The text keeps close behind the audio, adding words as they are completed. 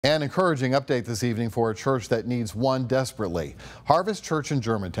An encouraging update this evening for a church that needs one desperately. Harvest Church in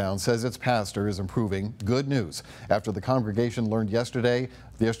Germantown says its pastor is improving. Good news after the congregation learned yesterday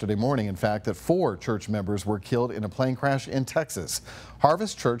morning, in fact, that 4 church members were killed in a plane crash in Texas.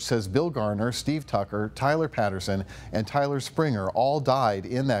 Harvest Church says Bill Garner, Steve Tucker, Tyler Patterson, and Tyler Springer all died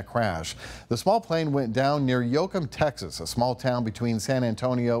in that crash. The small plane went down near Yoakum, Texas, a small town between San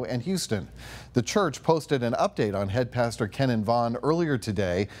Antonio and Houston. The church posted an update on head pastor Kennon Vaughan earlier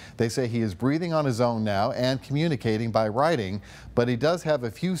today. They say he is breathing on his own now and communicating by writing, but he does have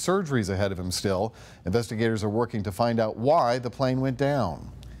a few surgeries ahead of him still. Investigators are working to find out why the plane went down.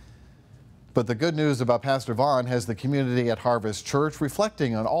 But the good news about Pastor Vaughan has the community at Harvest Church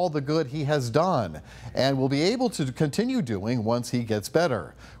reflecting on all the good he has done and will be able to continue doing once he gets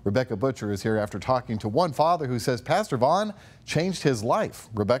better. Rebecca Butcher is here after talking to one father who says Pastor Vaughan changed his life.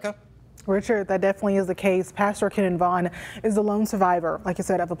 Rebecca? Richard, that definitely is the case. Pastor Kennon Vaughan is the lone survivor, like you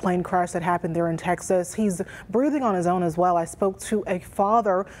said, of a plane crash that happened there in Texas. He's breathing on his own as well. I spoke to a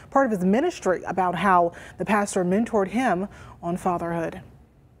father, part of his ministry, about how the pastor mentored him on fatherhood.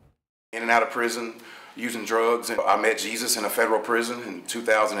 In and out of prison, using drugs. And I met Jesus in a federal prison in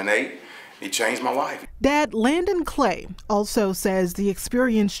 2008. He changed my life. Dad Landon Clay also says the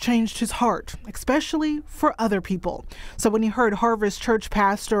experience changed his heart, especially for other people. So when he heard Harvest Church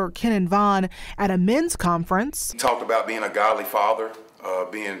pastor Kennon Vaughan at a men's conference. He talked about being a godly father,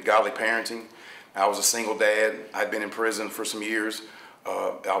 being godly parenting. I was a single dad. I'd been in prison for some years.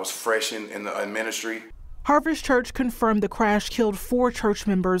 I was fresh in ministry. Harvest Church confirmed the crash killed 4 church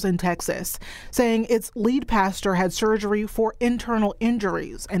members in Texas, saying its lead pastor had surgery for internal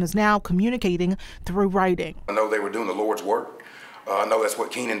injuries and is now communicating through writing. I know they were doing the Lord's work. I know that's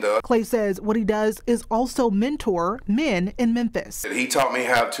what Kennon does. Clay says what he does is also mentor men in Memphis. He taught me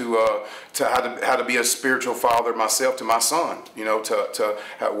how to be a spiritual father myself to my son. You know, to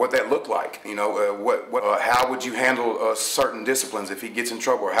what that looked like. You know, how would you handle certain disciplines if he gets in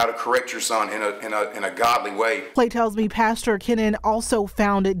trouble, or how to correct your son in a godly way. Clay tells me Pastor Kennon also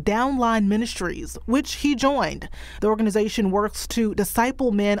founded Downline Ministries, which he joined. The organization works to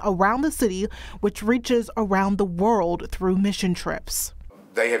disciple men around the city, which reaches around the world through mission trips.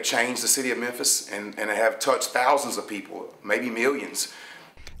 They have changed the city of Memphis and have touched thousands of people, maybe millions.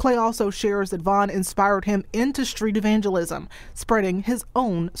 Clay also shares that Vaughan inspired him into street evangelism, spreading his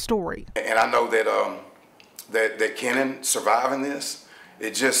own story. And I know that Kennon surviving this,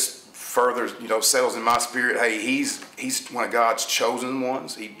 it just further, settles in my spirit. Hey, he's one of God's chosen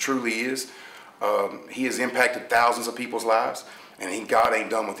ones. He truly is. He has impacted thousands of people's lives, and God ain't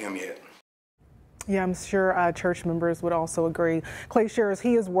done with him yet. Yeah, I'm sure church members would also agree. Clay shares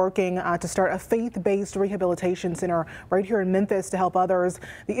he is working to start a faith-based rehabilitation center right here in Memphis to help others.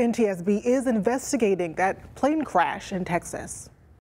 The NTSB is investigating that plane crash in Texas.